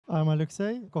I'm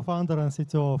Alexey, co-founder and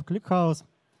CTO of ClickHouse.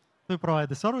 We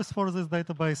provide a service for this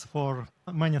database for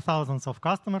many thousands of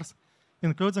customers,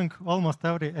 including almost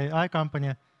every AI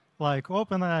company like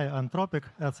OpenAI, Anthropic,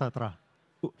 etc.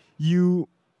 You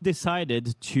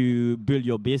decided to build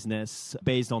your business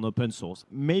based on open source.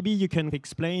 Maybe you can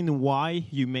explain why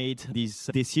you made this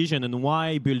decision and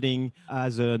why building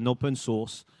as an open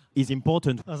source is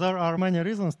important. There are many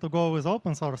reasons to go with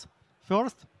open source.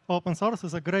 First, open source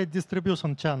is a great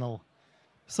distribution channel.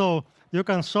 So you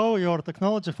can show your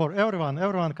technology for everyone.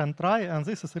 Everyone can try, and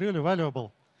this is really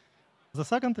valuable. The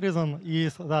second reason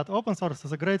is that open source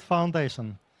is a great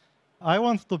foundation. I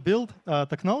want to build a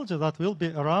technology that will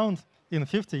be around in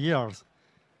 50 years.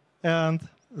 And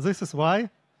this is why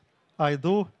I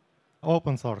do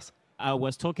open source. I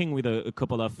was talking with a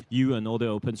couple of you and other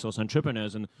open source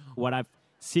entrepreneurs, and what I've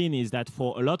seen is that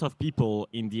for a lot of people,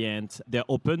 in the end, their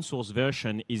open source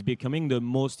version is becoming the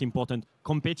most important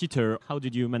competitor. How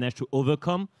did you manage to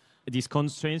overcome these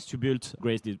constraints to build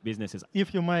great businesses?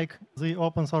 If you make the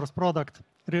open source product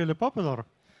really popular,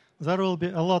 there will be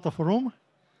a lot of room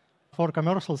for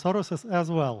commercial services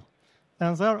as well.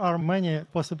 And there are many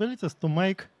possibilities to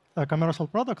make a commercial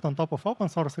product on top of open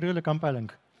source really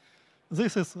compelling.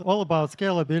 This is all about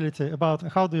scalability, about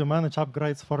how do you manage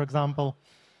upgrades, for example.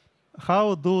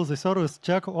 How do the service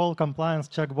check all compliance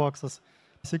checkboxes,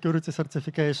 security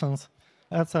certifications,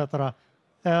 etc.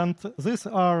 And these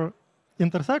are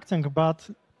intersecting but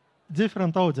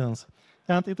different audience.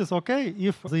 And it is okay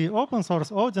if the open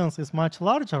source audience is much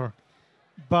larger,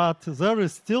 but there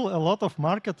is still a lot of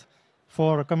market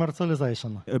for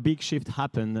commercialization. A big shift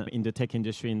happened in the tech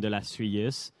industry in the last 3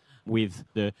 years with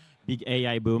the big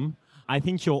AI boom. I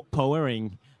think you're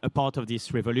powering a part of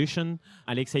this revolution.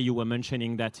 Alexey, you were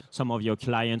mentioning that some of your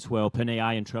clients were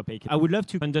OpenAI and Anthropic. I would love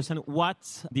to understand what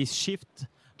this shift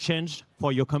changed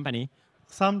for your company.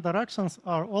 Some directions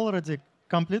are already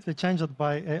completely changed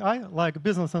by AI, like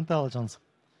business intelligence.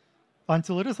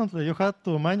 Until recently, you had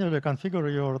to manually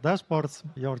configure your dashboards,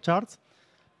 your charts,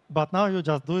 but now you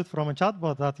just do it from a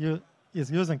chatbot that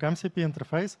is using MCP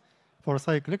interface for,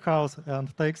 say, ClickHouse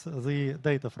and takes the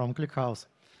data from ClickHouse.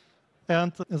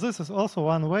 And this is also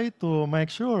one way to make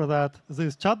sure that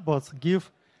these chatbots give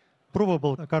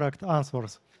provable correct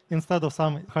answers instead of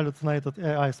some hallucinated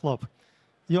AI slop.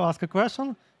 You ask a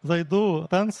question, they do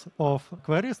tens of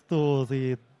queries to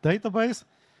the database,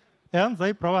 and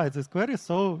they provide these queries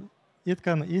so it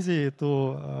can easy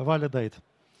to validate.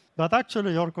 But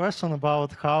actually, your question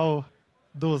about how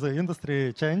do the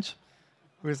industry change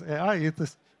with AI, it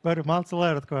is very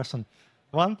multi-layered question.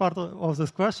 One part of this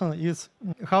question is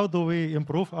how do we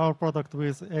improve our product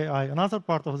with AI? Another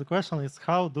part of the question is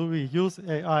how do we use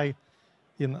AI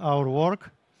in our work?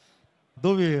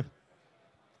 Do we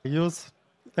use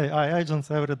AI agents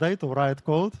every day to write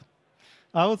code?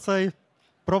 I would say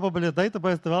probably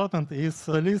database development is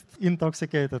the least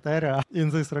intoxicated area in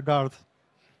this regard.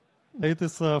 It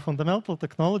is a fundamental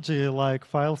technology like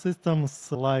file systems,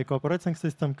 like operating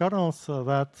system kernels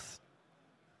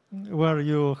where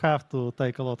you have to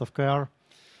take a lot of care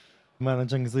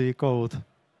managing the code.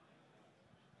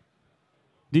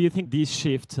 Do you think this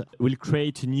shift will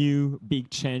create a new big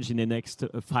change in the next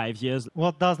 5 years?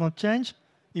 What does not change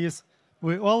is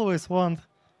we always want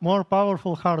more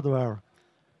powerful hardware,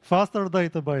 faster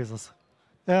databases,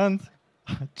 and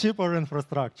cheaper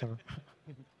infrastructure.